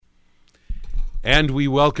And we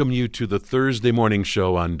welcome you to the Thursday morning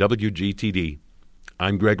show on WGTD.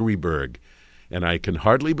 I'm Gregory Berg, and I can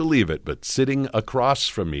hardly believe it, but sitting across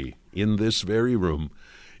from me in this very room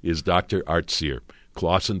is Dr. Art Cyr,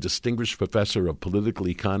 Clausen Distinguished Professor of Political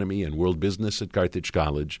Economy and World Business at Carthage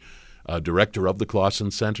College, Director of the Clausen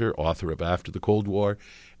Center, author of After the Cold War,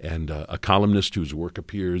 and a columnist whose work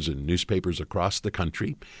appears in newspapers across the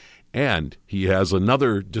country. And he has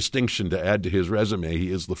another distinction to add to his resume. He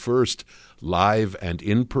is the first live and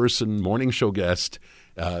in-person morning show guest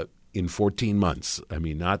in 14 months. I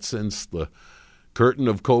mean, not since the curtain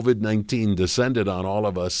of COVID-19 descended on all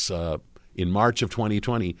of us in March of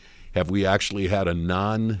 2020 have we actually had a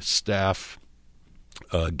non-staff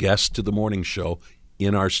guest to the morning show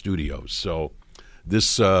in our studios. So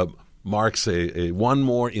this marks a one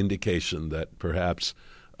more indication that perhaps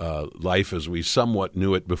life as we somewhat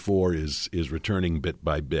knew it before is returning bit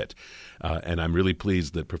by bit. And I'm really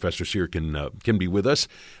pleased that Professor Cyr can be with us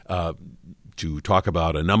to talk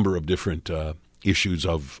about a number of different issues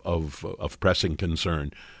of pressing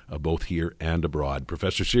concern, both here and abroad.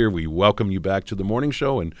 Professor Cyr, we welcome you back to the morning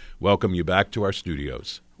show and welcome you back to our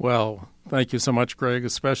studios. Well, thank you so much, Greg.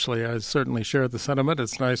 Especially, I certainly share the sentiment.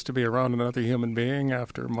 It's nice to be around another human being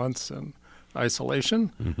after months and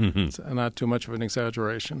isolation. It's not too much of an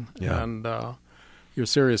exaggeration. Yeah. And your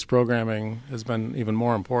serious programming has been even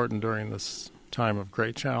more important during this time of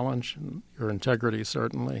great challenge. And your integrity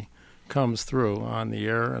certainly comes through on the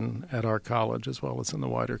air and at our college as well as in the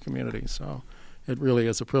wider community. So it really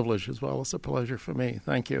is a privilege as well as a pleasure for me.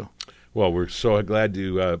 Thank you. Well, we're so glad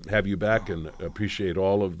to have you back and appreciate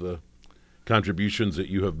all of the contributions that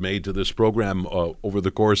you have made to this program over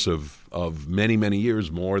the course of many, many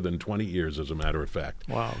years, more than 20 years, as a matter of fact.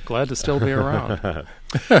 Wow, glad to still be around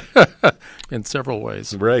in several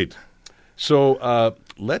ways. Right. So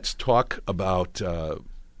let's talk about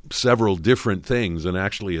several different things, and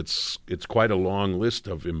actually it's quite a long list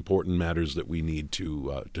of important matters that we need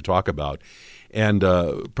to talk about. And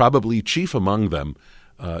probably chief among them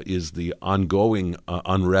is the ongoing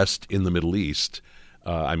unrest in the Middle East.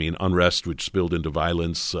 Unrest which spilled into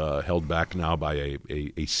violence, held back now by a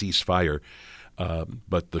ceasefire.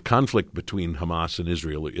 But the conflict between Hamas and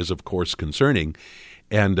Israel is, of course, concerning.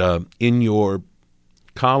 And in your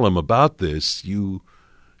column about this, you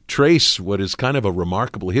trace what is kind of a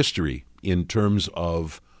remarkable history in terms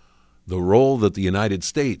of the role that the United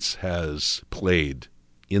States has played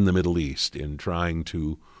in the Middle East in trying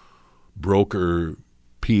to broker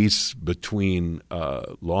peace between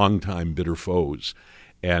longtime bitter foes,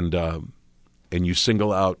 and you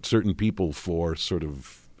single out certain people for sort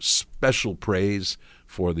of special praise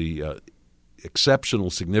for the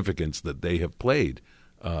exceptional significance that they have played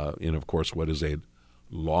in, of course, what is a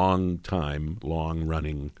long-running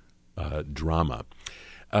drama.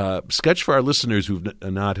 Sketch for our listeners who've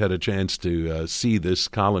not had a chance to see this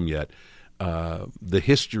column yet the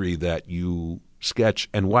history that you sketch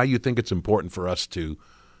and why you think it's important for us to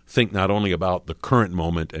think not only about the current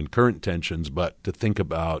moment and current tensions, but to think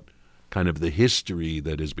about kind of the history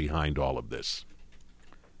that is behind all of this.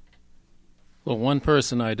 Well, one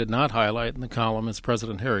person I did not highlight in the column is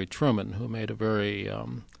President Harry Truman, who made a very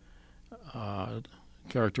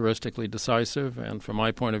characteristically decisive and, from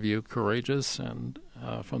my point of view, courageous, and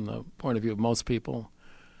from the point of view of most people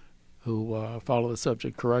who follow the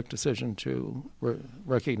subject, correct decision to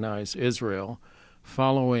recognize Israel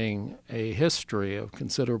following a history of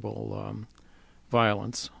considerable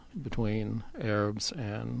violence between Arabs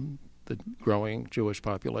and the growing Jewish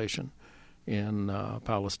population in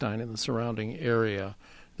Palestine and the surrounding area.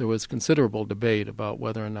 There was considerable debate about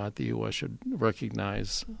whether or not the U.S. should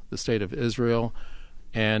recognize the state of Israel,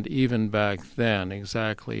 and even back then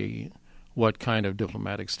exactly what kind of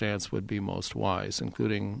diplomatic stance would be most wise,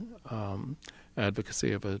 including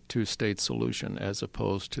advocacy of a two-state solution as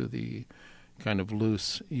opposed to the kind of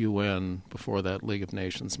loose UN before that League of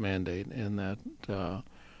Nations mandate in that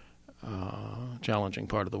challenging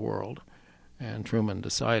part of the world. And Truman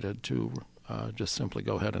decided to just simply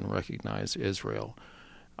go ahead and recognize Israel.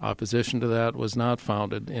 Opposition to that was not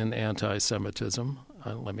founded in anti-Semitism,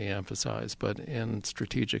 let me emphasize, but in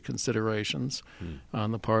strategic considerations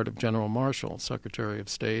on the part of General Marshall, Secretary of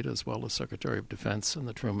State, as well as Secretary of Defense in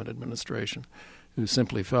the Truman administration, who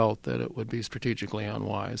simply felt that it would be strategically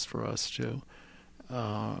unwise for us to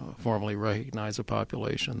formally recognize a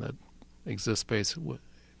population that exists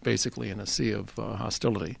basically in a sea of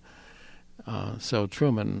hostility. So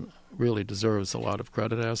Truman really deserves a lot of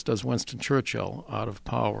credit, as does Winston Churchill, out of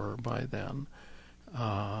power by then.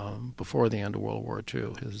 Before the end of World War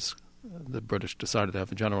II, the British decided to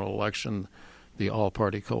have a general election. The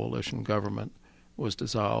all-party coalition government was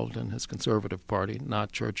dissolved and his Conservative Party,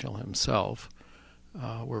 not Churchill himself,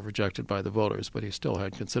 were rejected by the voters, but he still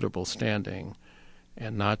had considerable standing,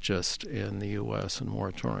 and not just in the U.S. and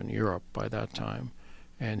war-torn Europe by that time.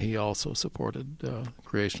 And he also supported the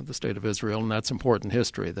creation of the State of Israel, and that's important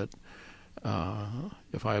history that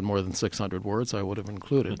if I had more than 600 words, I would have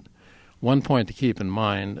included. One point to keep in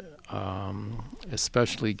mind,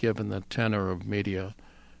 especially given the tenor of media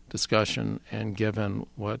discussion and given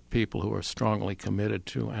what people who are strongly committed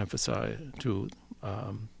to emphasize,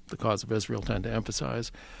 the cause of Israel tend to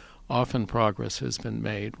emphasize, often progress has been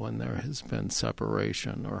made when there has been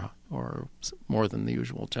separation or more than the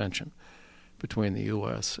usual tension between the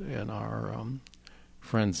U.S. and our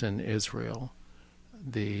friends in Israel.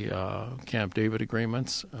 The Camp David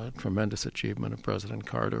agreements, a tremendous achievement of President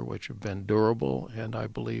Carter, which have been durable and I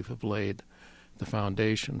believe have laid the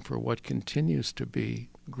foundation for what continues to be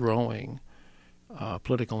growing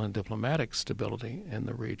political and diplomatic stability in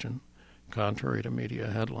the region, contrary to media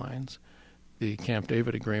headlines. The Camp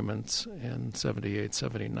David agreements in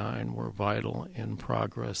 78-79 were vital in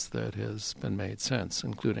progress that has been made since,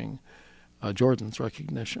 including Jordan's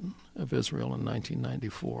recognition of Israel in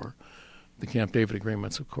 1994. The Camp David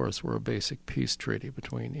agreements, of course, were a basic peace treaty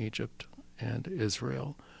between Egypt and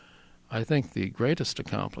Israel. I think the greatest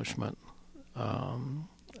accomplishment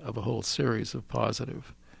of a whole series of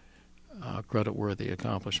positive, creditworthy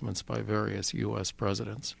accomplishments by various U.S.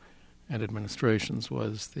 presidents and administrations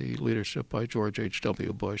was the leadership by George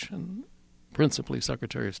H.W. Bush and principally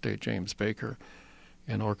Secretary of State James Baker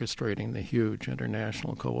in orchestrating the huge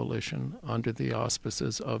international coalition under the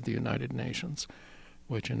auspices of the United Nations,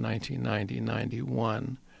 which in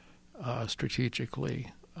 1990-91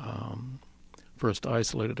 strategically first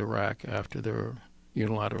isolated Iraq after their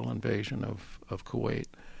unilateral invasion of Kuwait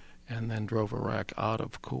and then drove Iraq out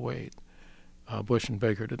of Kuwait. Bush and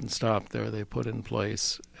Baker didn't stop there. They put in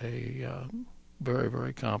place a very,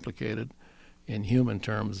 very complicated, in human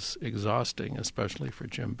terms exhausting, especially for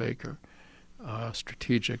Jim Baker,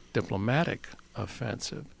 strategic diplomatic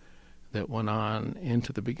offensive that went on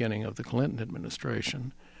into the beginning of the Clinton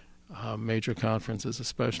administration. Major conferences,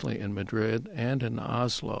 especially in Madrid and in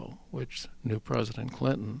Oslo, which new President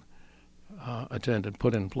Clinton attended,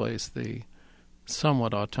 put in place the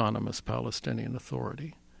somewhat autonomous Palestinian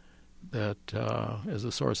Authority that is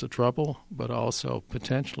a source of trouble, but also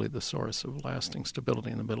potentially the source of lasting stability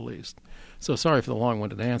in the Middle East. So sorry for the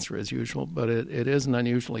long-winded answer, as usual, but it is an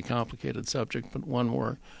unusually complicated subject, but one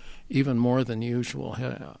where even more than usual,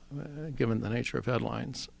 given the nature of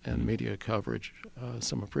headlines and media coverage,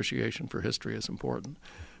 some appreciation for history is important.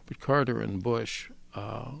 But Carter and Bush,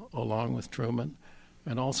 along with Truman,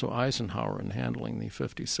 and also Eisenhower in handling the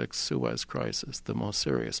 56 Suez crisis, the most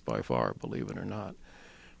serious by far, believe it or not,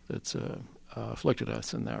 that's afflicted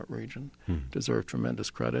us in that region, deserve tremendous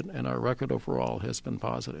credit, and our record overall has been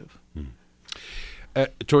positive.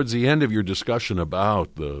 Towards the end of your discussion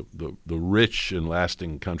about the rich and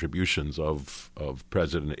lasting contributions of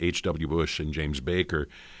President H.W. Bush and James Baker,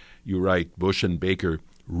 you write, Bush and Baker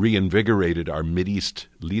reinvigorated our Mideast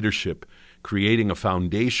leadership, creating a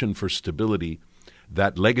foundation for stability.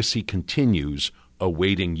 That legacy continues,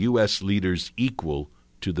 awaiting U.S. leaders equal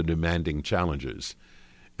to the demanding challenges.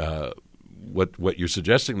 What you're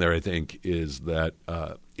suggesting there, I think, is that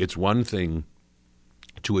it's one thing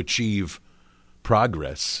to achieve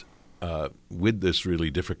progress with this really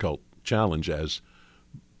difficult challenge, as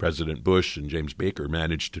President Bush and James Baker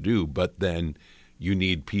managed to do, but then you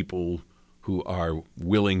need people who are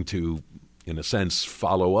willing to, in a sense,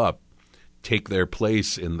 follow up, take their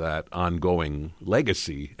place in that ongoing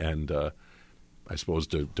legacy, and I suppose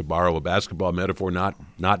to borrow a basketball metaphor,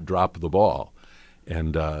 not drop the ball.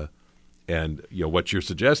 And you know what you're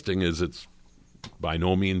suggesting is it's by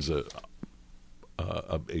no means a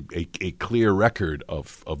clear record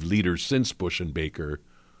of leaders since Bush and Baker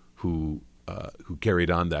who carried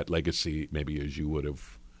on that legacy maybe as you would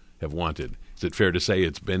have wanted. Is it fair to say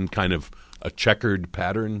it's been kind of a checkered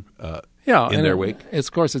pattern in their wake?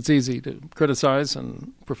 Of course, it's easy to criticize,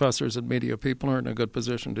 and professors and media people are in a good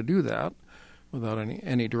position to do that without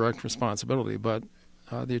any direct responsibility. But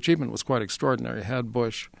the achievement was quite extraordinary. Had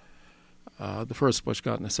Bush, the first Bush,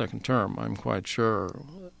 gotten a second term, I'm quite sure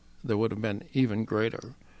there would have been even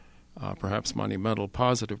greater, perhaps monumental,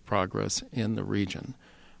 positive progress in the region.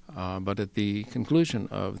 But at the conclusion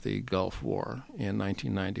of the Gulf War in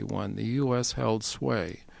 1991, the U.S. held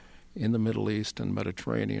sway in the Middle East and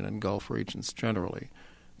Mediterranean and Gulf regions generally.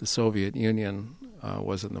 The Soviet Union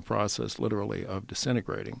was in the process, literally, of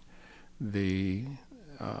disintegrating.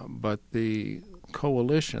 But the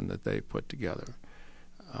coalition that they put together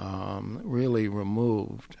really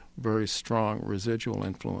removed very strong residual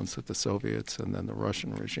influence that the Soviets and then the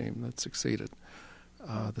Russian regime that succeeded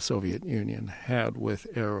the Soviet Union had with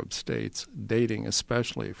Arab states, dating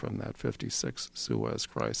especially from that 56 Suez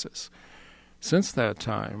crisis. Since that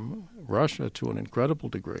time, Russia, to an incredible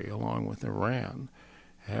degree, along with Iran,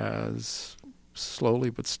 has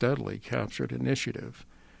slowly but steadily captured initiative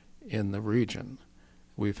in the region.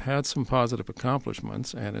 We've had some positive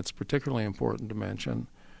accomplishments, and it's particularly important to mention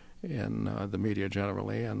in the media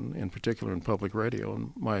generally, and in particular in public radio,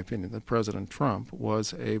 in my opinion, that President Trump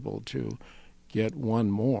was able to get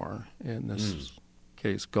one more, in this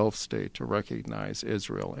case Gulf state, to recognize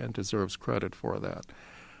Israel, and deserves credit for that.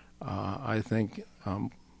 I think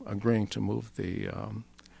agreeing to move the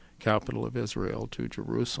capital of Israel to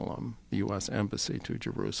Jerusalem, the U.S. embassy to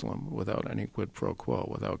Jerusalem, without any quid pro quo,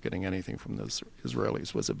 without getting anything from the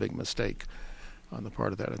Israelis, was a big mistake on the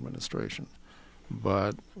part of that administration.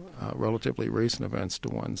 But relatively recent events to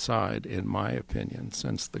one side, in my opinion,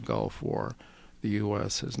 since the Gulf War, the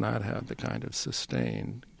U.S. has not had the kind of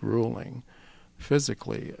sustained, grueling,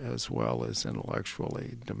 physically as well as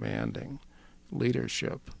intellectually demanding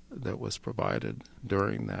leadership that was provided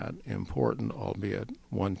during that important, albeit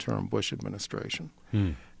one-term Bush administration.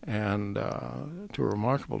 And to a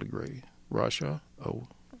remarkable degree, Russia, a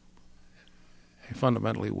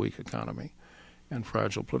fundamentally weak economy and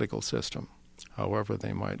fragile political system, however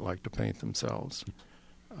they might like to paint themselves,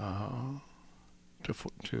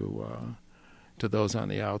 to those on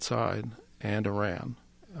the outside, and Iran,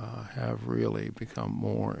 have really become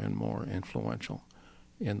more and more influential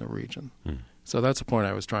in the region. So that's a point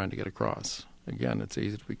I was trying to get across. Again, it's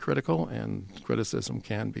easy to be critical, and criticism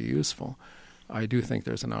can be useful. I do think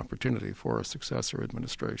there's an opportunity for a successor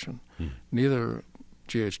administration. Neither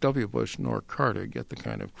G.H.W. Bush nor Carter get the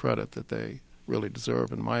kind of credit that they really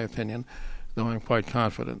deserve, in my opinion, though I'm quite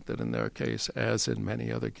confident that in their case, as in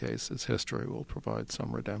many other cases, history will provide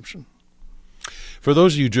some redemption. For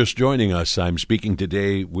those of you just joining us, I'm speaking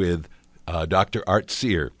today with Dr. Art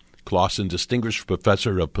Cyr, Clausen Distinguished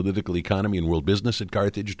Professor of Political Economy and World Business at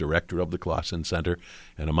Carthage, Director of the Clausen Center,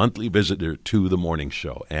 and a monthly visitor to the morning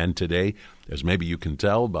show. And today, as maybe you can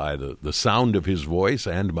tell by the sound of his voice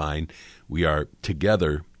and mine, we are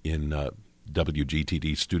together in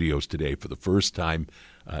WGTD studios today for the first time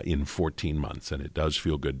in 14 months, and it does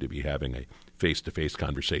feel good to be having a face-to-face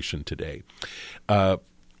conversation today.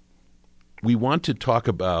 We want to talk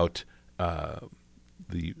about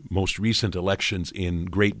the most recent elections in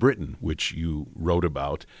Great Britain, which you wrote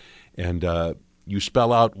about, and you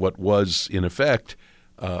spell out what was, in effect,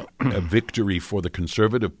 a victory for the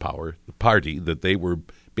Conservative Party, that they were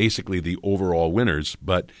basically the overall winners,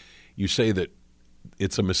 but you say that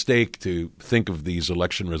it's a mistake to think of these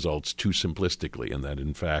election results too simplistically, and that,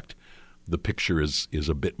 in fact, the picture is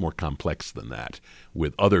a bit more complex than that,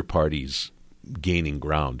 with other parties gaining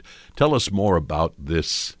ground. Tell us more about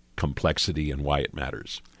this complexity and why it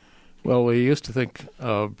matters. Well, we used to think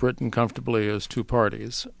of Britain comfortably as two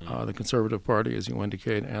parties, the Conservative Party, as you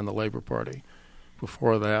indicate, and the Labour Party.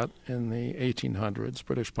 Before that, in the 1800s,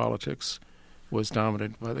 British politics was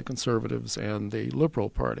dominated by the Conservatives and the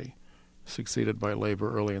Liberal Party, succeeded by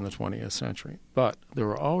Labour early in the 20th century. But there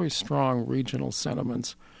were always strong regional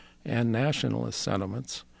sentiments and nationalist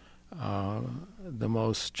sentiments, the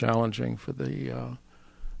most challenging for the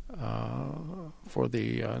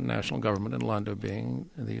national government in London being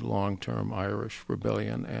the long-term Irish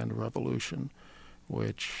rebellion and revolution,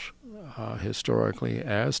 which historically,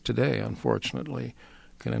 as today, unfortunately,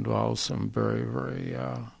 can involve some very, very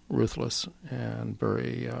ruthless and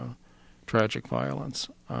very tragic violence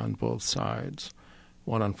on both sides.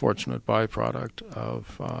 One unfortunate byproduct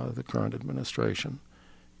of the current administration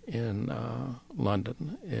in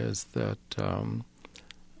London is that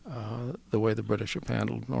the way the British have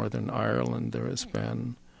handled Northern Ireland, there has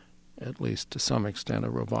been, at least to some extent, a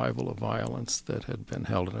revival of violence that had been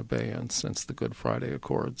held in abeyance since the Good Friday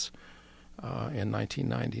Accords in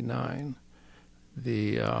 1999.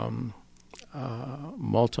 The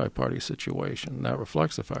multi-party situation, that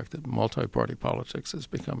reflects the fact that multi-party politics is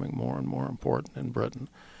becoming more and more important in Britain.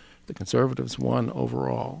 The Conservatives won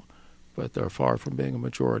overall, but they're far from being a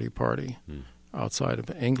majority party. Outside of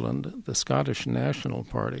England, the Scottish National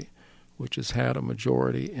Party, which has had a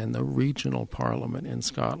majority in the regional parliament in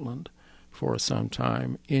Scotland for some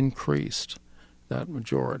time, increased that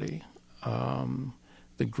majority.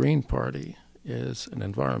 The Green Party is an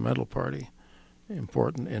environmental party,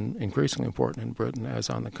 important and increasingly important in Britain as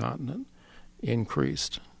on the continent,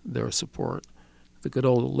 increased their support. The good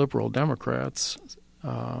old Liberal Democrats,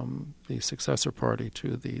 the successor party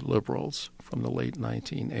to the Liberals from the late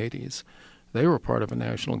 1980s, they were part of a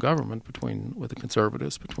national government with the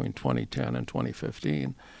Conservatives between 2010 and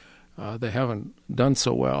 2015. They haven't done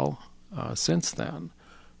so well since then,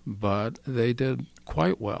 but they did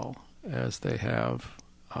quite well as they have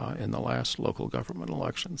in the last local government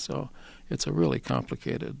election. So it's a really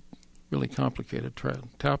complicated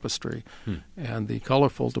tapestry. And the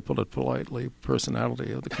colorful, to put it politely,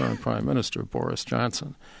 personality of the current Prime Minister, Boris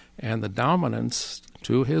Johnson, and the dominance,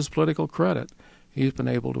 to his political credit, he's been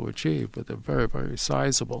able to achieve with a very, very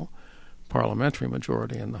sizable parliamentary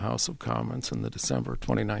majority in the House of Commons in the December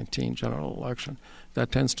 2019 general election.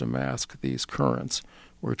 That tends to mask these currents,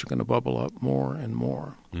 which are going to bubble up more and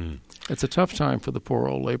more. It's a tough time for the poor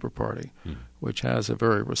old Labour Party, which has a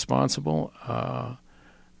very responsible,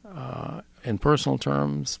 in personal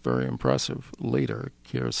terms, very impressive leader,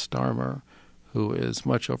 Keir Starmer, who is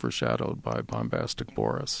much overshadowed by bombastic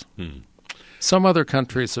Boris. Some other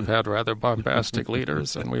countries have had rather bombastic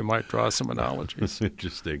leaders, and we might draw some analogies.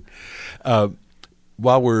 Interesting.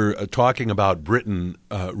 While we're talking about Britain,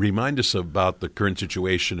 remind us about the current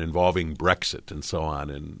situation involving Brexit and so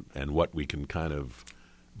on, and what we can kind of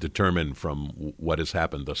determine from what has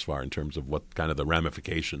happened thus far in terms of what kind of the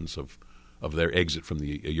ramifications of their exit from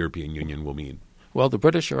the European Union will mean. Well, the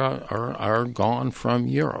British are gone from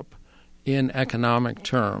Europe in economic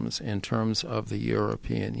terms, in terms of the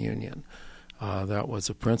European Union. That was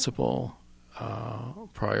a principal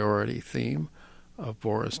priority theme of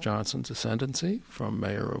Boris Johnson's ascendancy from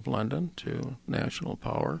Mayor of London to national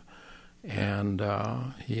power, and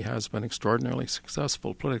he has been extraordinarily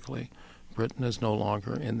successful politically. Britain is no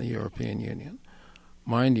longer in the European Union.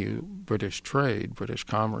 Mind you, British trade, British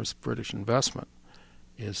commerce, British investment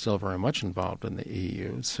is still very much involved in the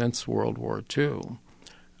EU. Since World War II,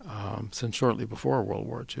 since shortly before World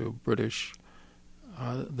War II,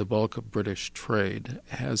 the bulk of British trade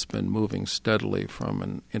has been moving steadily from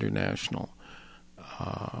the international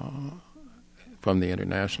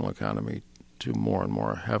economy to more and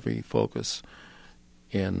more heavy focus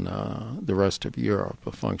in the rest of Europe,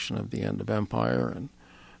 a function of the end of empire and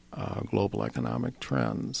global economic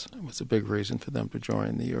trends. It was a big reason for them to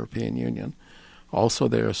join the European Union. Also,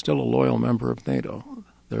 they are still a loyal member of NATO.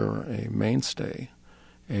 They're a mainstay,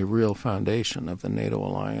 a real foundation of the NATO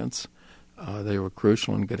alliance. They were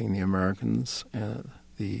crucial in getting the Americans,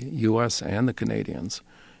 the U.S. and the Canadians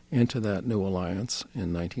into that new alliance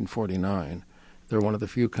in 1949. They're one of the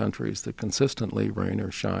few countries that consistently, rain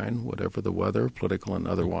or shine, whatever the weather, political and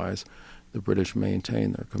otherwise, the British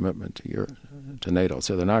maintain their commitment to NATO.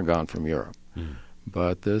 So they're not gone from Europe.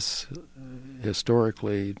 But this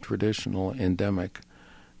historically traditional endemic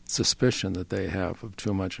suspicion that they have of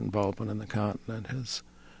too much involvement in the continent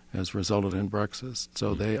has resulted in Brexit.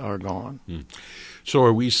 So they are gone. So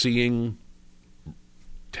are we seeing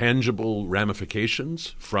tangible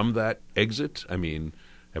ramifications from that exit? I mean,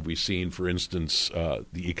 have we seen, for instance,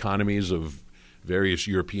 the economies of various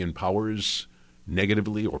European powers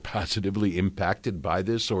negatively or positively impacted by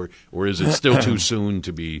this, or is it still too soon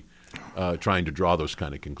to be trying to draw those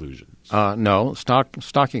kind of conclusions? No.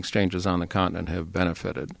 Stock exchanges on the continent have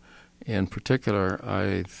benefited. In particular,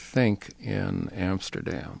 I think in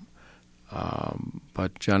Amsterdam.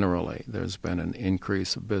 But generally, there's been an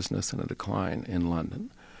increase of business and a decline in London.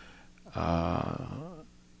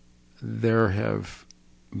 There have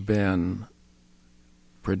been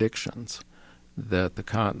predictions that the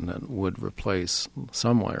continent would replace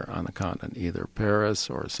somewhere on the continent, either Paris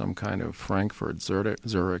or some kind of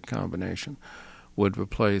Frankfurt-Zurich combination, would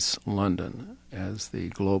replace London as the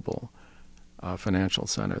global financial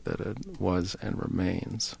center that it was and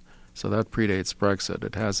remains. So that predates Brexit.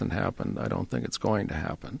 It hasn't happened. I don't think it's going to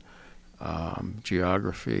happen.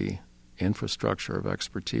 Geography, infrastructure of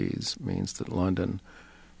expertise means that London,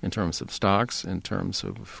 in terms of stocks, in terms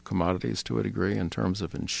of commodities to a degree, in terms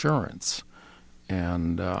of insurance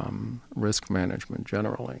and risk management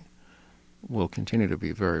generally, will continue to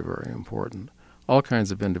be very, very important. All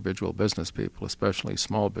kinds of individual business people, especially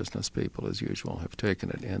small business people, as usual, have taken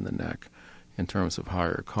it in the neck in terms of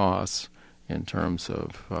higher costs, in terms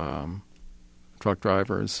of truck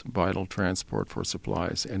drivers, vital transport for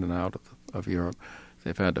supplies in and out of Europe.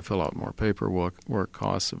 They've had to fill out more paperwork. Work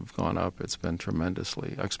costs have gone up. It's been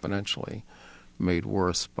tremendously, exponentially made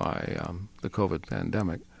worse by the COVID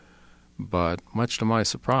pandemic. But much to my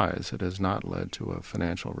surprise, it has not led to a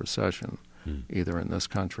financial recession, either in this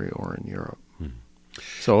country or in Europe.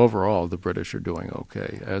 So overall, the British are doing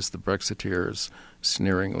okay, as the Brexiteers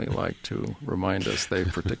sneeringly like to remind us they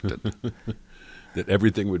predicted. That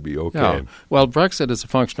everything would be okay. Yeah. Well, Brexit is a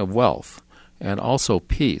function of wealth and also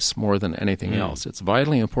peace more than anything else. It's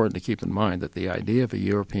vitally important to keep in mind that the idea of a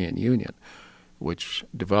European Union which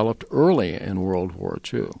developed early in World War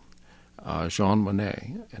II. Jean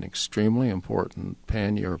Monnet, an extremely important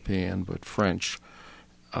pan-European but French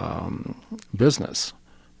business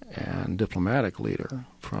and diplomatic leader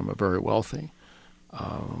from a very wealthy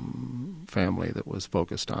family that was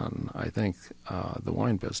focused on, I think, the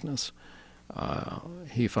wine business.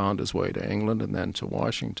 He found his way to England and then to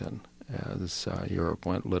Washington as Europe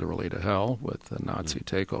went literally to hell with the Nazi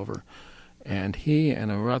takeover. And he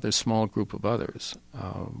and a rather small group of others,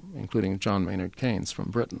 including John Maynard Keynes from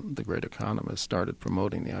Britain, the great economist, started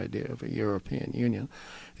promoting the idea of a European Union.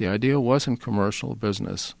 The idea wasn't commercial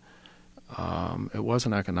business. It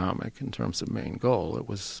wasn't economic in terms of main goal. It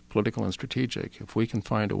was political and strategic. If we can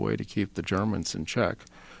find a way to keep the Germans in check,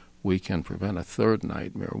 we can prevent a third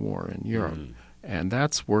nightmare war in Europe. And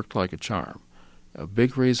that's worked like a charm. A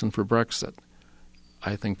big reason for Brexit,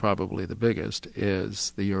 I think probably the biggest,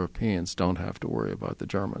 is the Europeans don't have to worry about the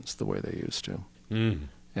Germans the way they used to.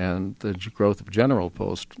 And the growth of general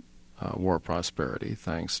post-war prosperity,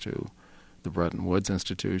 thanks to the Bretton Woods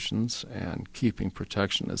institutions and keeping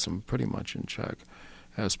protectionism pretty much in check,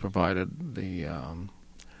 has provided the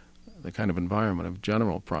kind of environment of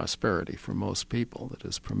general prosperity for most people that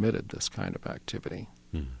has permitted this kind of activity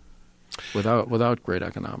without great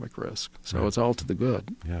economic risk. So it's all to the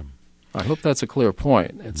good. Yeah. I hope that's a clear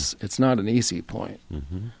point. It's not an easy point.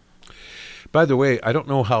 By the way, I don't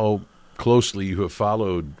know how closely you have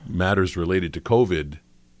followed matters related to COVID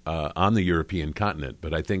on the European continent,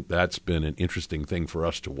 but I think that's been an interesting thing for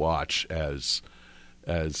us to watch as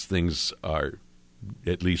things are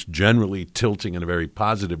at least generally tilting in a very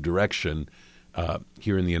positive direction.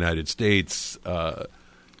 Here in the United States,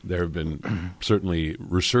 there have been certainly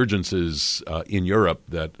resurgences in Europe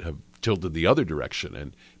that have tilted the other direction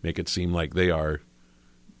and make it seem like they are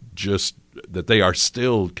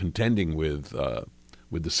still contending with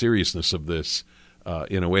the seriousness of this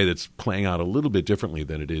in a way that's playing out a little bit differently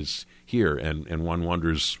than it is here, and one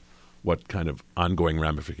wonders what kind of ongoing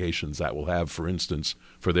ramifications that will have, for instance,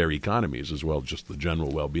 for their economies as well as just the general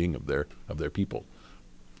well-being of their people.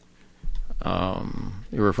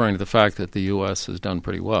 You're referring to the fact that the U.S. has done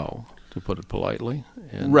pretty well, to put it politely,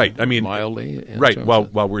 and right? I mean, mildly. Right.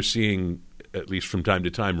 While we're seeing, at least from time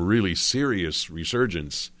to time, really serious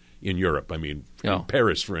resurgence in Europe. I mean, in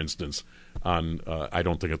Paris, for instance, on I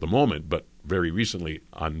don't think at the moment, but very recently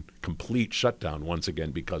on complete shutdown once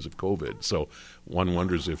again because of COVID. So one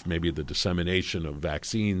wonders if maybe the dissemination of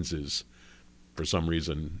vaccines is, for some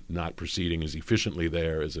reason, not proceeding as efficiently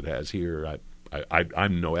there as it has here.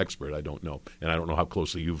 I'm no expert. I don't know. And I don't know how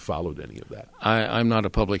closely you've followed any of that. I'm not a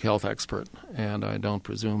public health expert, and I don't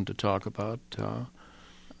presume to talk about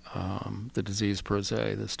the disease per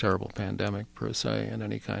se, this terrible pandemic per se, in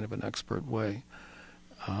any kind of an expert way.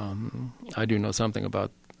 I do know something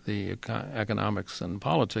about the economics and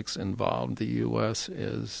politics involved. The U.S.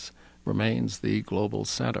 remains the global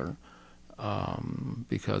center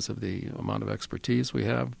because of the amount of expertise we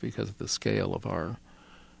have, because of the scale of our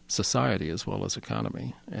society as well as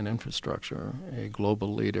economy and infrastructure, a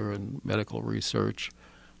global leader in medical research,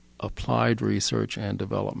 applied research and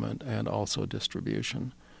development, and also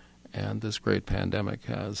distribution. And this great pandemic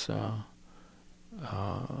has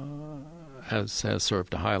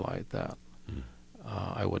served to highlight that.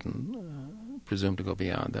 I wouldn't presume to go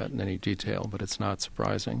beyond that in any detail, but it's not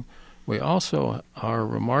surprising. We also are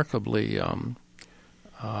remarkably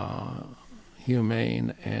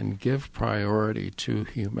humane and give priority to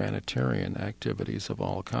humanitarian activities of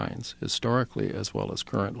all kinds, historically as well as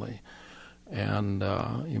currently. And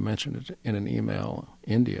you mentioned it in an email,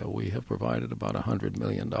 India. We have provided about $100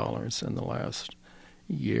 million in the last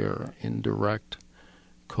year in direct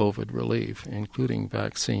COVID relief, including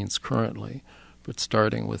vaccines currently, but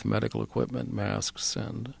starting with medical equipment, masks,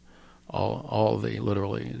 and all the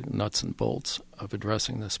literally nuts and bolts of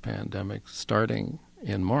addressing this pandemic, starting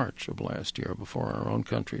in March of last year before our own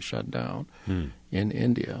country shut down in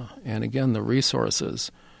India. And again, the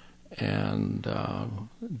resources and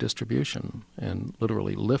distribution and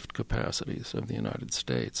literally lift capacities of the United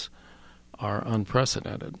States are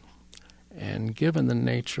unprecedented. And given the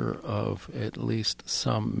nature of at least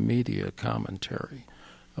some media commentary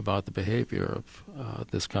about the behavior of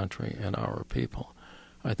this country and our people,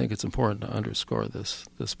 I think it's important to underscore this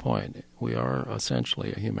point. We are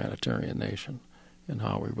essentially a humanitarian nation in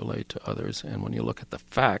how we relate to others. And when you look at the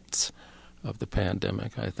facts of the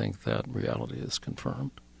pandemic, I think that reality is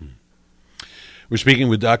confirmed. We're speaking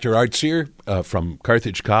with Dr. Art Cyr from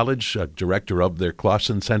Carthage College, director of their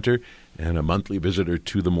Clausen Center, and a monthly visitor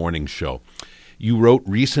to the morning show. You wrote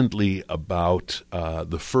recently about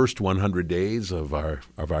the first 100 days of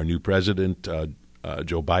our new president,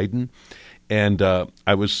 Joe Biden, And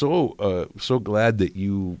I was so glad that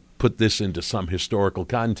you put this into some historical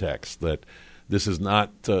context, that this is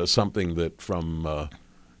not something that from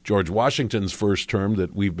George Washington's first term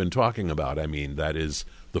that we've been talking about. I mean, that is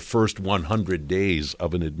the first 100 days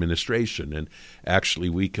of an administration. And actually,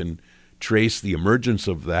 we can trace the emergence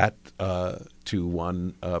of that to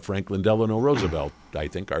one Franklin Delano Roosevelt, I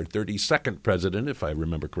think our 32nd president, if I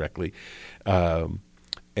remember correctly. I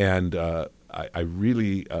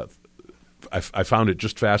really I found it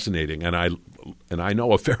just fascinating, and I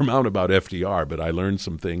know a fair amount about FDR, but I learned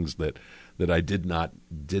some things that I did not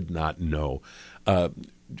know.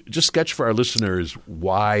 Just sketch for our listeners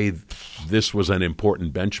why this was an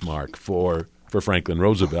important benchmark for Franklin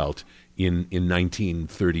Roosevelt in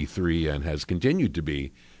 1933 and has continued to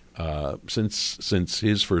be since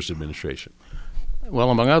his first administration. Well,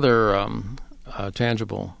 among other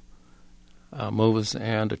tangible moves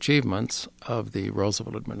and achievements of the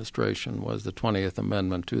Roosevelt administration was the 20th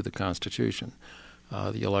Amendment to the Constitution.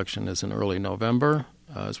 The election is in early November,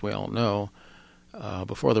 as we all know.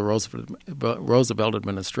 Before the Roosevelt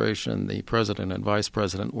administration, the president and vice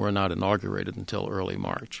president were not inaugurated until early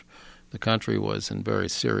March. The country was in very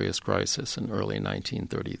serious crisis in early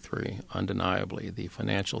 1933. Undeniably, the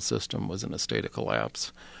financial system was in a state of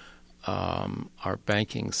collapse. Our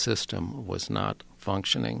banking system was not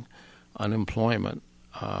functioning. Unemployment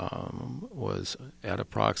was at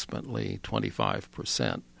approximately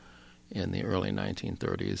 25% in the early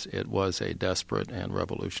 1930s. It was a desperate and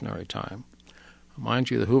revolutionary time. Mind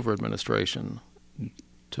you, the Hoover administration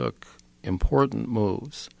took important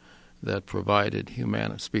moves that provided,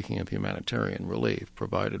 speaking of humanitarian relief,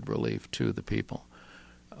 provided relief to the people.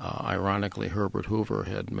 Ironically, Herbert Hoover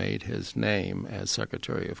had made his name as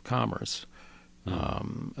Secretary of Commerce,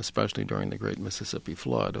 especially during the Great Mississippi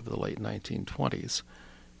Flood of the late 1920s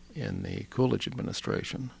in the Coolidge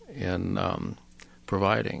administration, in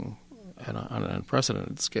providing, on an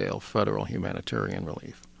unprecedented scale, federal humanitarian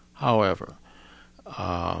relief. However,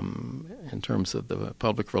 in terms of the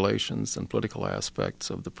public relations and political aspects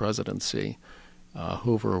of the presidency,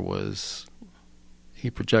 Hoover he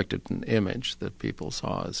projected an image that people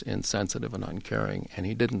saw as insensitive and uncaring, and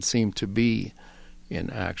he didn't seem to be in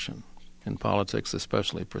action. In politics,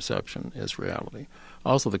 especially, perception is reality.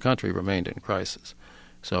 Also, the country remained in crisis.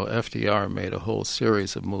 So FDR made a whole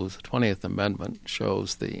series of moves. The 20th Amendment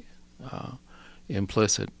shows the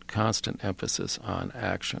implicit, constant emphasis on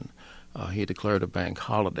action. He declared a bank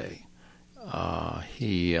holiday.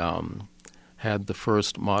 He had the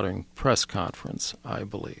first modern press conference, I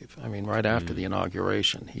believe. I mean, right after the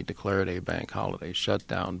inauguration, he declared a bank holiday, shut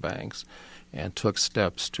down banks, and took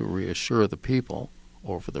steps to reassure the people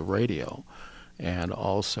over the radio and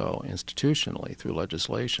also institutionally through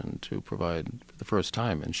legislation to provide, for the first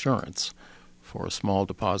time, insurance for small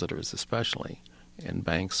depositors, especially in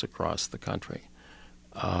banks across the country.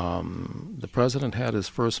 The president had his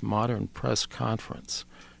first modern press conference.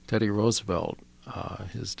 Teddy Roosevelt,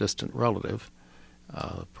 his distant relative,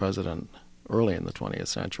 president early in the 20th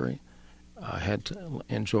century, had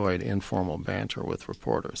enjoyed informal banter with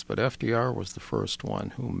reporters. But FDR was the first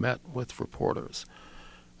one who met with reporters.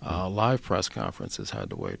 Live press conferences had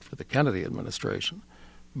to wait for the Kennedy administration.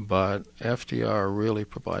 But FDR really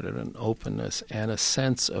provided an openness and a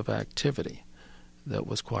sense of activity that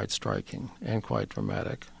was quite striking and quite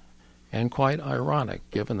dramatic and quite ironic,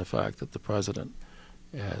 given the fact that the president,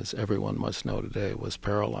 as everyone must know today, was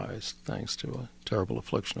paralyzed thanks to a terrible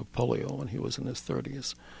affliction of polio when he was in his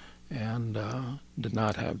 30s and did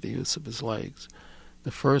not have the use of his legs.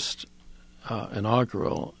 The first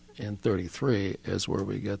inaugural in 33 is where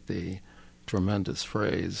we get the tremendous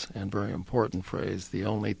phrase and very important phrase, the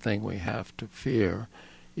only thing we have to fear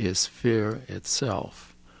is fear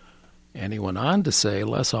itself. And he went on to say,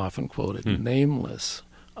 less often quoted, nameless,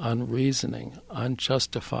 unreasoning,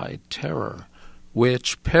 unjustified terror,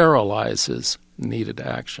 which paralyzes needed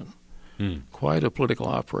action. Quite a political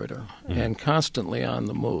operator, and constantly on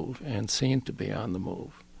the move, and seen to be on the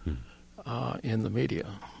move in the media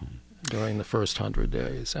during the first 100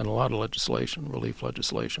 days. And a lot of legislation, relief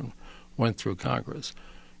legislation, went through Congress.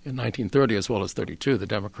 In 1930 as well as 32, the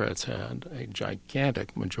Democrats had a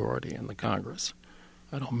gigantic majority in the Congress.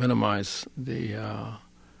 I don't minimize the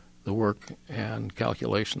work and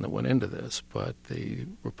calculation that went into this, but the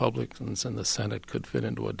Republicans in the Senate could fit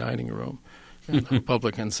into a dining room, and the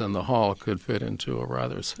Republicans in the hall could fit into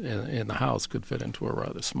in the House could fit into a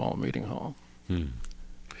rather small meeting hall.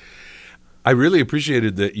 I really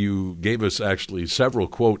appreciated that you gave us actually several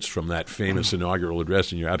quotes from that famous inaugural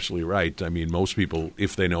address, and you're absolutely right. I mean, most people,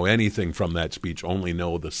 if they know anything from that speech, only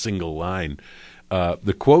know the single line.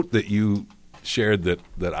 The quote that you shared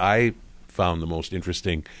that I found the most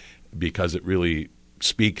interesting because it really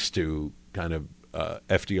speaks to kind of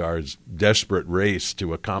FDR's desperate race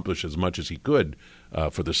to accomplish as much as he could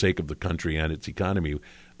for the sake of the country and its economy,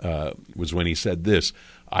 was when he said this: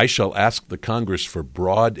 "I shall ask the Congress for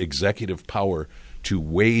broad executive power to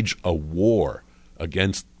wage a war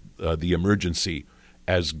against the emergency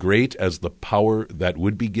as great as the power that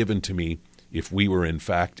would be given to me if we were in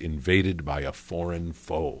fact invaded by a foreign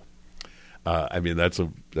foe." I mean, that's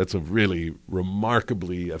a really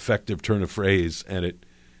remarkably effective turn of phrase, and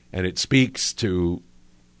it speaks to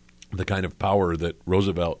the kind of power that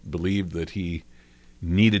Roosevelt believed that he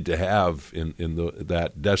needed to have in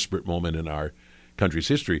that desperate moment in our country's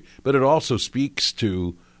history. But it also speaks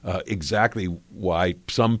to exactly why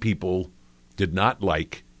some people did not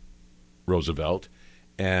like Roosevelt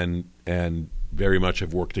and very much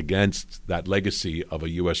have worked against that legacy of a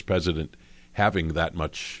U.S. president having that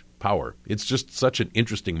much power. It's just such an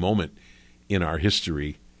interesting moment in our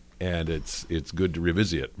history, and it's good to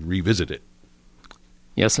revisit it.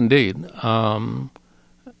 Yes, indeed.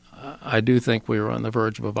 I do think we were on the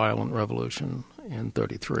verge of a violent revolution in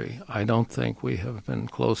 1933. I don't think we have been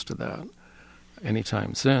close to that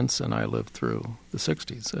anytime since, and I lived through the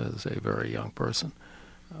 60s as a very young person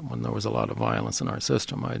when there was a lot of violence in our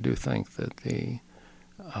system. I do think that the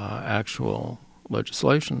actual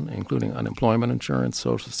legislation, including unemployment insurance,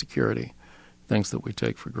 Social Security, things that we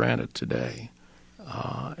take for granted today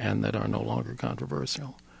and that are no longer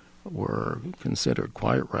controversial, were considered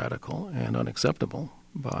quite radical and unacceptable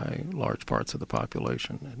by large parts of the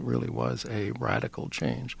population. It really was a radical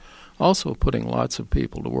change. Also putting lots of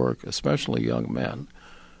people to work, especially young men,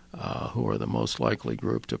 who are the most likely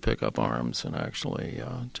group to pick up arms and actually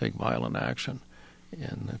take violent action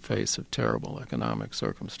in the face of terrible economic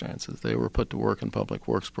circumstances. They were put to work in public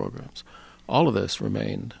works programs. All of this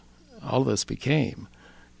became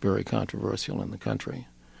very controversial in the country.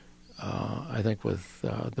 I think with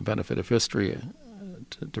the benefit of history,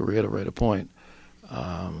 to reiterate a point,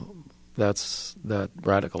 that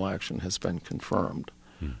radical action has been confirmed.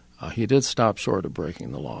 He did stop short of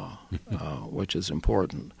breaking the law, which is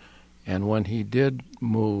important. And when he did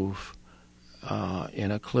move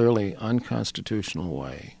in a clearly unconstitutional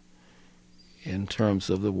way in terms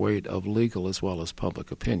of the weight of legal as well as public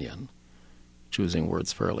opinion, choosing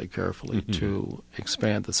words fairly carefully, to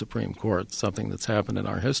expand the Supreme Court, something that's happened in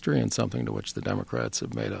our history and something to which the Democrats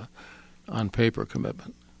have made a on-paper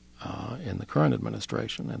commitment in the current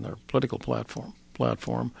administration and their political platform,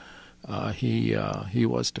 he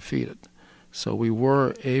was defeated. So we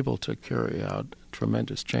were able to carry out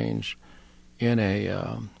tremendous change in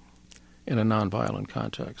a nonviolent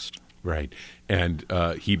context. Right, and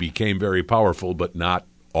he became very powerful, but not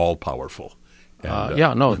all powerful.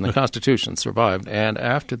 And the Constitution survived. And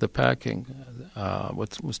after the packing,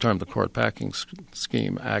 what was termed the court packing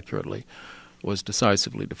scheme accurately, was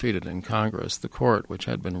decisively defeated in Congress, the court, which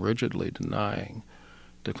had been rigidly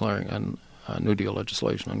declaring New Deal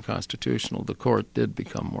legislation unconstitutional, the court did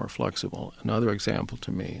become more flexible. Another example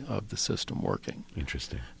to me of the system working.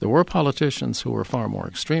 Interesting. There were politicians who were far more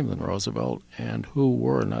extreme than Roosevelt and who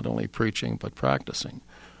were not only preaching but practicing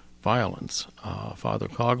violence. Father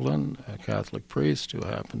Coughlin, a Catholic priest who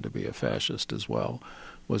happened to be a fascist as well,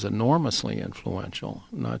 was enormously influential,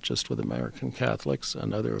 not just with American Catholics.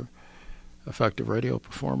 Another effective radio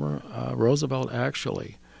performer, Roosevelt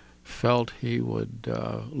actually felt he would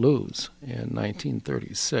lose. In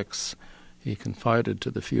 1936, he confided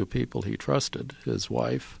to the few people he trusted, his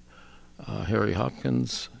wife, Harry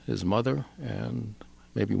Hopkins, his mother, and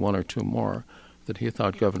maybe one or two more, that he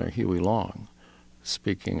thought Governor Huey Long,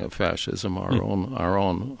 speaking of fascism, our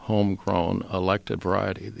own homegrown elected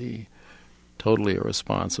variety, the totally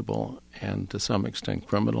irresponsible and to some extent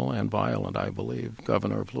criminal and violent, I believe,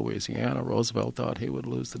 governor of Louisiana, Roosevelt thought he would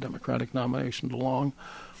lose the Democratic nomination to Long,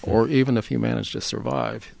 or even if he managed to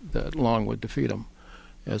survive, that Long would defeat him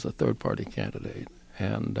as a third-party candidate.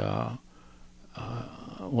 And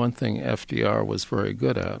one thing FDR was very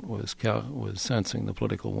good at was sensing the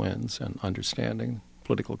political winds and understanding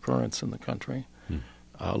political currents in the country.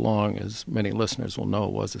 Long, as many listeners will know,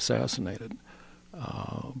 was assassinated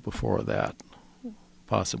before that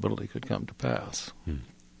possibility could come to pass.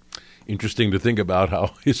 Interesting to think about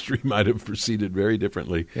how history might have proceeded very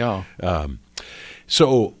differently. Yeah.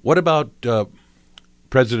 So what about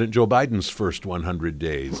President Joe Biden's first 100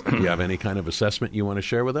 days? Do you have any kind of assessment you want to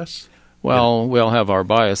share with us? Well, we'll have our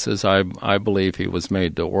biases. I believe he was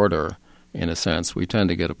made to order, in a sense. We tend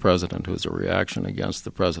to get a president who's a reaction against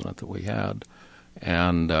the president that we had.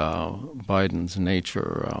 And Biden's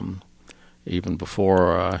nature, even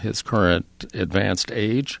before his current advanced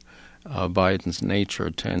age, Biden's nature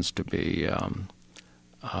tends to be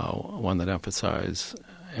one that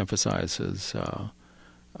emphasizes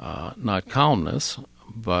not calmness,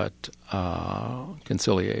 but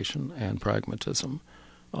conciliation and pragmatism.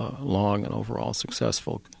 Long and overall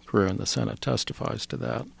successful career in the Senate testifies to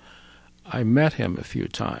that. I met him a few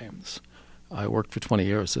times. I worked for 20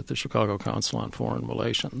 years at the Chicago Council on Foreign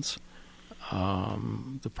Relations.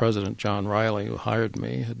 The president, John Riley, who hired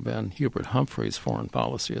me, had been Hubert Humphrey's foreign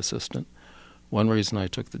policy assistant. One reason I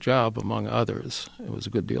took the job, among others, it was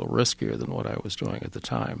a good deal riskier than what I was doing at the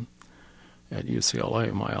time at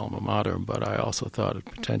UCLA, my alma mater, but I also thought it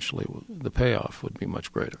potentially the payoff would be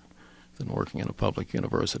much greater than working in a public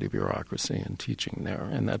university bureaucracy and teaching there,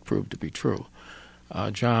 and that proved to be true.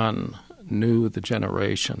 John knew the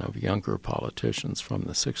generation of younger politicians from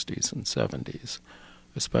the 60s and 70s,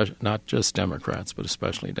 especially, not just Democrats, but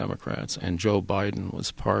especially Democrats, and Joe Biden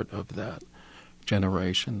was part of that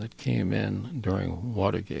generation that came in during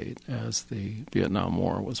Watergate as the Vietnam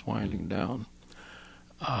War was winding down.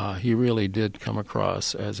 He really did come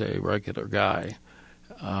across as a regular guy.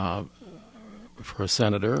 For a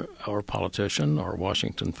senator or politician or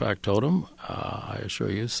Washington factotum, I assure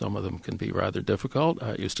you some of them can be rather difficult.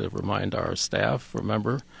 I used to remind our staff,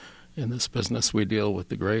 remember, in this business we deal with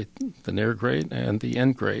the great, the near great, and the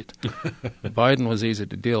end great. Biden was easy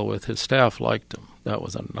to deal with. His staff liked him. That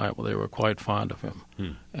was undeniable. They were quite fond of him.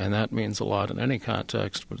 And that means a lot in any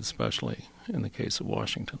context, but especially in the case of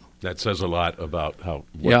Washington. That says a lot about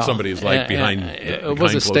what somebody is like behind it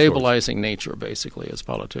was a stabilizing nature, basically, as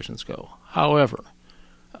politicians go. However,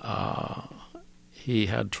 he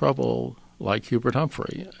had trouble, like Hubert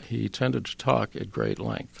Humphrey. He tended to talk at great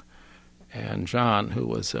length. And John, who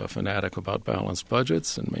was a fanatic about balanced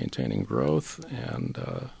budgets and maintaining growth and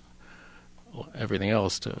everything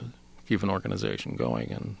else to keep an organization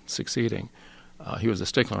going and succeeding, he was a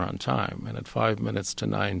stickler on time. And at 5 minutes to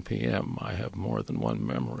 9 p.m., I have more than one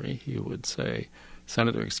memory, he would say,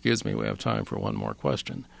 "Senator, excuse me, we have time for one more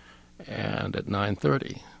question." And at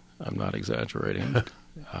 9:30, I'm not exaggerating,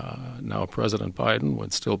 now President Biden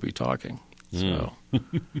would still be talking. So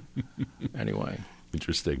anyway.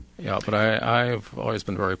 Interesting. Yeah, but I've always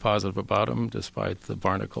been very positive about him, despite the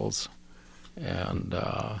barnacles and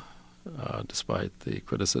despite the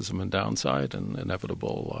criticism and downside and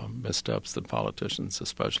inevitable missteps that politicians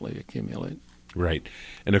especially accumulate. Right.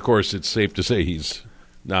 And, of course, it's safe to say he's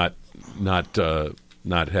not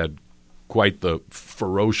had quite the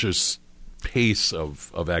ferocious pace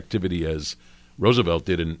of activity as Roosevelt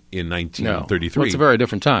did in 1933. No. Well, it's a very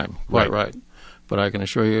different time. Quite right. But I can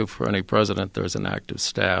assure you, for any president, there's an active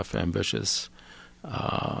staff, ambitious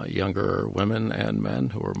younger women and men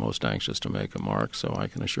who are most anxious to make a mark. So I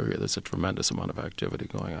can assure you there's a tremendous amount of activity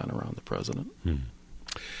going on around the president.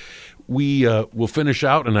 We will finish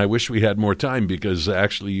out, and I wish we had more time because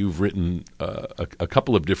actually you've written a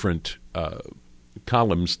couple of different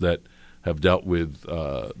columns that have dealt with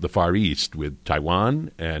the Far East, with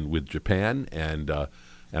Taiwan and with Japan, and a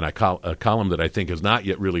column that I think has not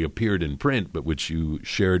yet really appeared in print, but which you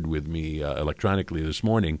shared with me electronically this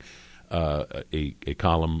morning, a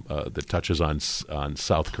column that touches on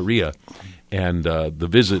South Korea and the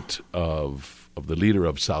visit of the leader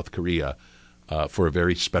of South Korea for a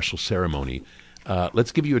very special ceremony.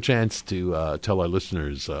 Let's give you a chance to tell our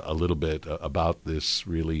listeners a little bit about this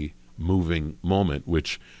really moving moment,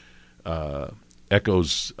 which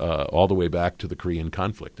echoes all the way back to the Korean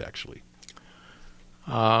conflict, actually.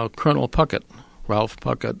 Colonel Puckett, Ralph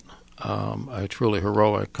Puckett, a truly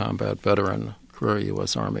heroic combat veteran, career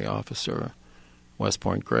U.S. Army officer, West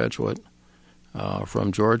Point graduate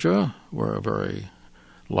from Georgia. We're a very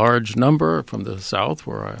large number from the South.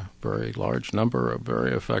 We're a very large number of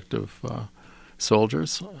very effective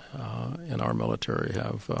soldiers in our military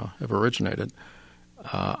have originated.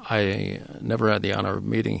 I never had the honor of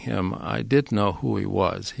meeting him. I did know who he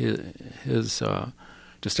was. His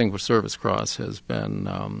Distinguished Service Cross has been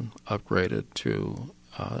upgraded to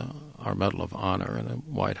our Medal of Honor in a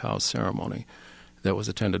White House ceremony that was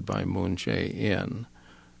attended by Moon Jae-in,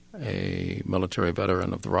 a military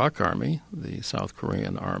veteran of the ROK Army, the South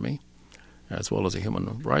Korean Army, as well as a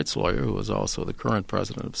human rights lawyer who is also the current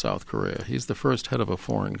president of South Korea. He's the first head of a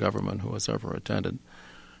foreign government who has ever attended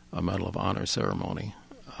a Medal of Honor ceremony.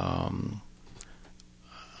 I'm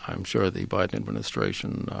sure the Biden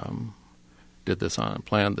administration did this on and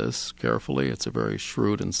planned this carefully. It's a very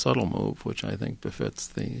shrewd and subtle move, which I think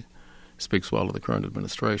speaks well to the current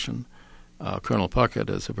administration. Colonel Puckett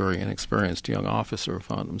is a very inexperienced young officer,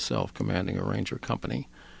 found himself commanding a Ranger company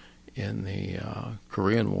in the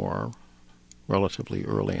Korean War relatively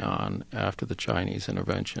early on after the Chinese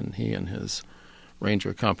intervention. He and his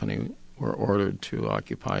Ranger Company were ordered to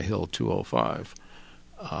occupy Hill 205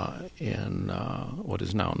 in what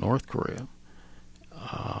is now North Korea.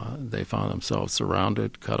 They found themselves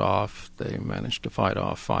surrounded, cut off. They managed to fight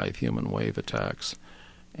off 5 human wave attacks,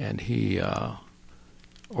 and he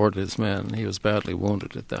ordered his men. He was badly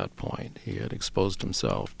wounded at that point. He had exposed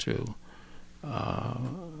himself to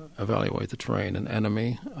evaluate the terrain and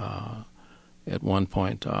enemy. At one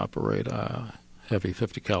point, to operate a heavy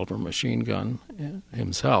 50 caliber machine gun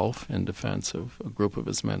himself in defense of a group of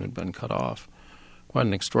his men who had been cut off. Quite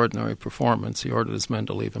an extraordinary performance. He ordered his men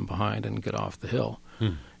to leave him behind and get off the hill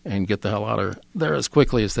and get the hell out of there as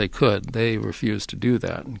quickly as they could. They refused to do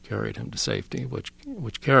that and carried him to safety,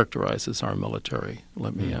 which characterizes our military,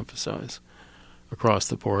 let me emphasize, across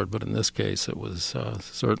the board. But in this case, it was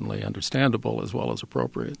certainly understandable as well as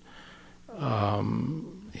appropriate.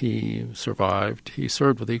 He survived. He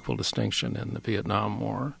served with equal distinction in the Vietnam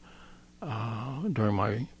War during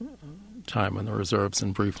my time in the reserves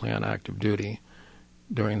and briefly on active duty.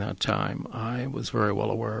 During that time, I was very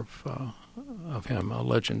well aware of him, a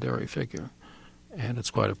legendary figure, and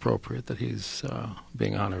it's quite appropriate that he's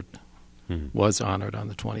being honored, was honored on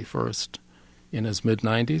the 21st. In his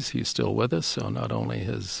mid-90s, he's still with us, so not only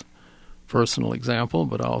his personal example,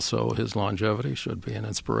 but also his longevity should be an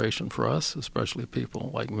inspiration for us, especially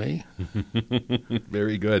people like me.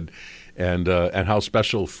 Very good. And how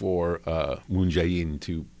special for Moon Jae-in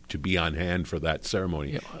to be on hand for that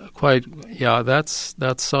ceremony. That's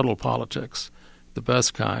subtle politics, the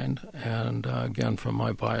best kind. And again, from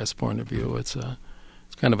my biased point of view, it's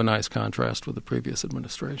kind of a nice contrast with the previous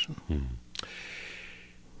administration.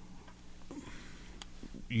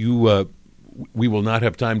 We will not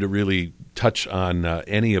have time to really touch on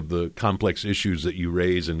any of the complex issues that you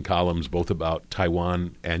raise in columns, both about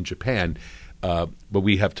Taiwan and Japan, but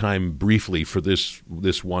we have time briefly for this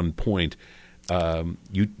one point.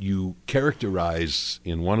 You characterize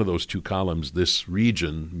in one of those 2 columns this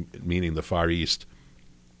region, meaning the Far East,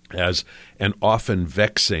 as an often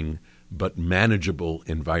vexing but manageable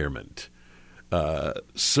environment.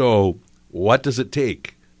 So what does it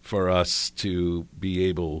take for us to be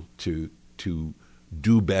able to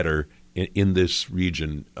do better in this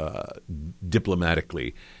region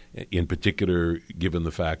diplomatically, in particular given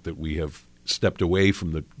the fact that we have stepped away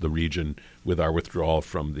from the region with our withdrawal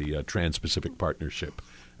from the Trans-Pacific Partnership?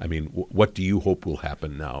 I mean, what do you hope will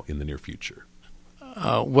happen now in the near future?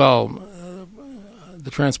 The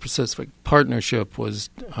Trans-Pacific Partnership was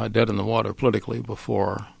dead in the water politically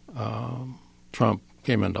before Trump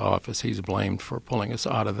came into office. He's blamed for pulling us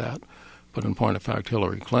out of that. But in point of fact,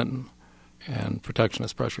 Hillary Clinton and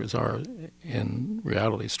protectionist pressures are in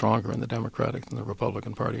reality stronger in the Democratic than the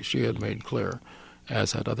Republican Party. She had made clear,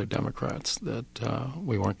 as had other Democrats, that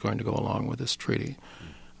we weren't going to go along with this treaty.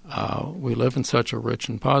 We live in such a rich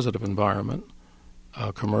and positive environment,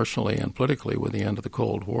 commercially and politically, with the end of the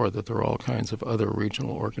Cold War, that there are all kinds of other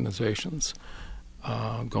regional organizations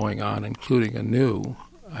going on, including a new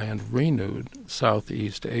and renewed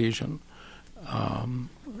Southeast Asian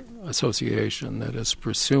association that is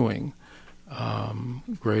pursuing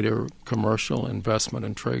greater commercial investment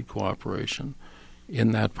and trade cooperation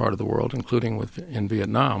in that part of the world, including in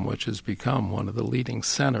Vietnam, which has become one of the leading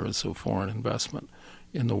centers of foreign investment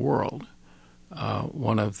in the world,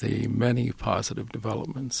 one of the many positive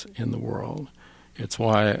developments in the world. It's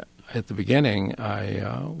why at the beginning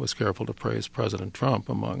I was careful to praise President Trump,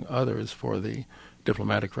 among others, for the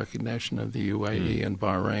diplomatic recognition of the UAE and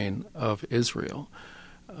Bahrain of Israel.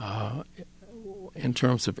 In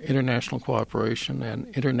terms of international cooperation and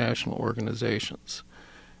international organizations,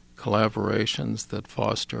 collaborations that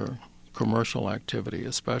foster commercial activity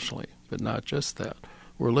especially, but not just that,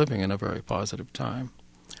 we're living in a very positive time.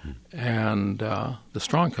 And the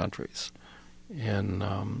strong countries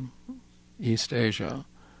in East Asia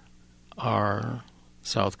are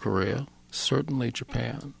South Korea, certainly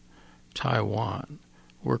Japan, Taiwan.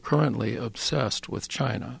 We're currently obsessed with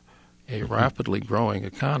China, a rapidly growing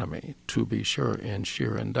economy, to be sure, in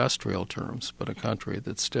sheer industrial terms, but a country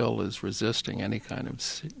that still is resisting any kind of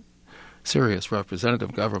serious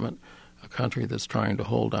representative government, a country that's trying to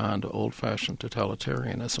hold on to old-fashioned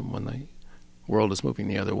totalitarianism when the world is moving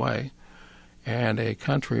the other way, and a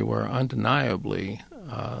country where undeniably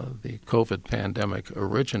the COVID pandemic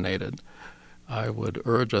originated. I would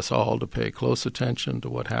urge us all to pay close attention to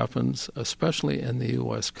what happens, especially in the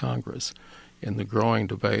U.S. Congress, in the growing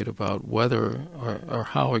debate about whether or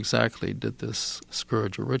how exactly did this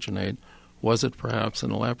scourge originate. Was it perhaps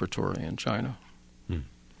in a laboratory in China?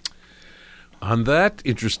 On that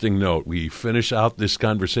interesting note, we finish out this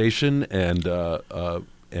conversation, and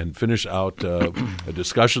and finish out a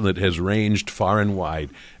discussion that has ranged far and wide,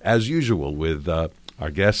 as usual, with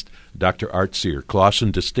our guest, Dr. Art Cyr,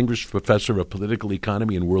 Clausen Distinguished Professor of Political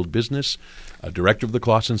Economy and World Business, Director of the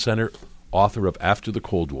Clausen Center, author of After the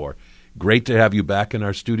Cold War. Great to have you back in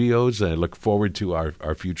our studios. I look forward to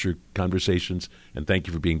our future conversations, and thank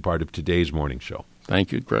you for being part of today's morning show.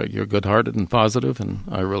 Thank you, Greg. You're good-hearted and positive, and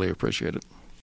I really appreciate it.